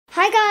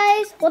Hi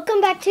guys, welcome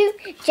back to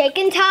Jake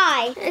and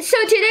Ty. So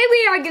today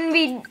we are going to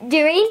be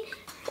doing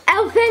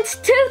elephant's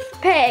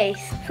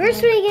toothpaste.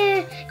 First we're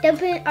going to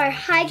dump in our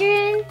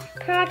hydrogen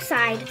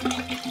peroxide.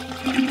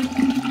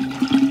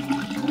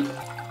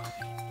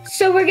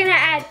 So we're going to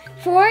add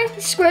 4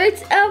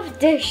 squirts of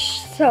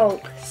dish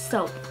soap.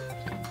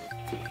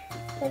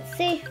 Let's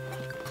see.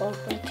 We'll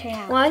try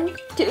out. 1,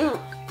 2.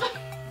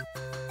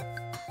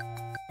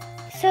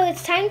 So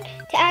it's time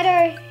to add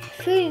our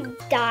food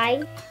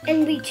dye,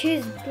 and we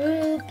choose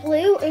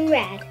blue and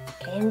red.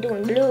 Okay, I'm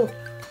doing blue.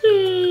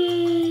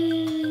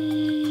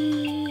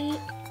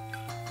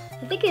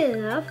 I think it's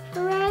enough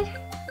for red.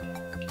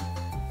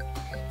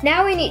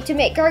 Now we need to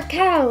make our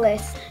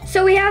catalyst.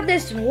 So we have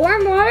this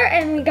warm water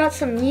and we got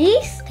some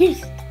yeast.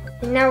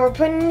 And now we're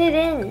putting it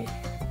in.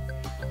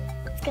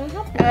 It's gonna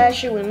help.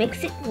 Should we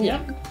mix it?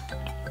 Yeah.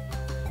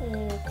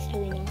 It's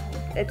doing it.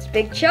 It's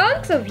big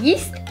chunks of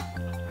yeast.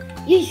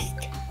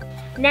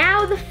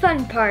 Now the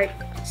fun part.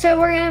 So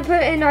we're gonna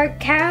put in our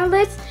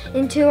catalyst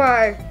into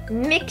our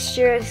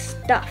mixture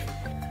stuff.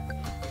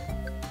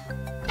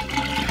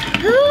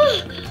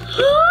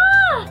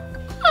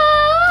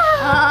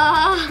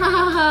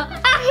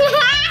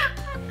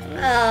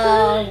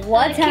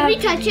 What's Can we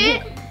touch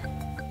it?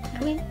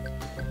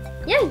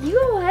 Yeah, you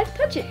go ahead,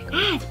 touch it.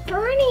 It's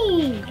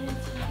burning.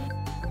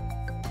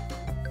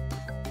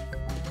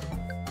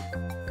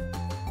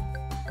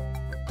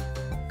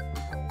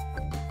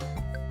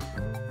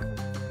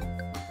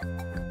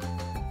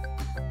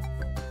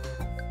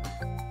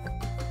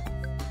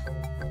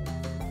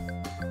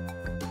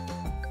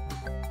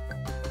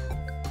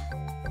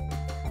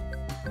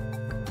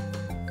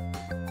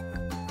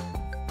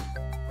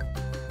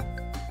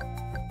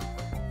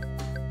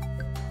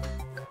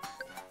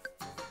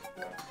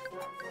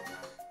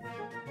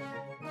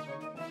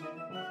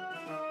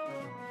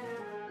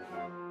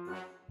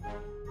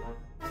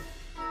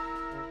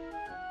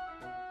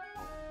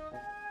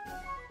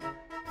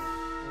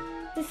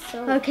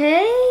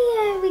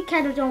 Okay, we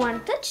kind of don't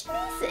want to touch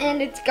this,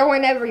 and it's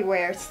going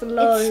everywhere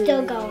slowly. It's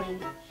still going.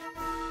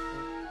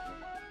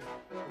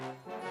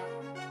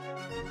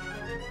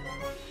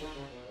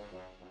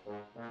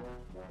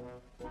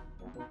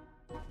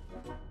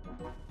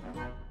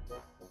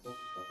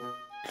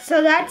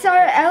 So that's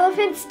our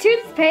elephant's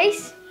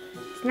toothpaste.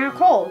 It's now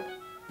cold.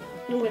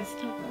 No, it's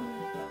still going.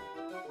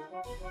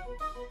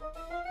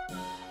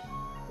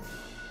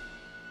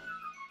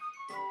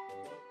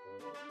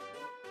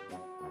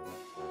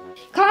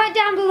 Comment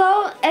down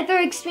below other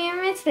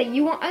experiments that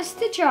you want us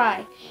to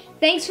try.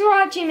 Thanks for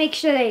watching. Make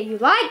sure that you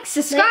like,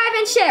 subscribe,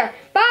 and share.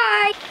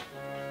 Bye!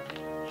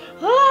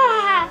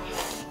 Ah!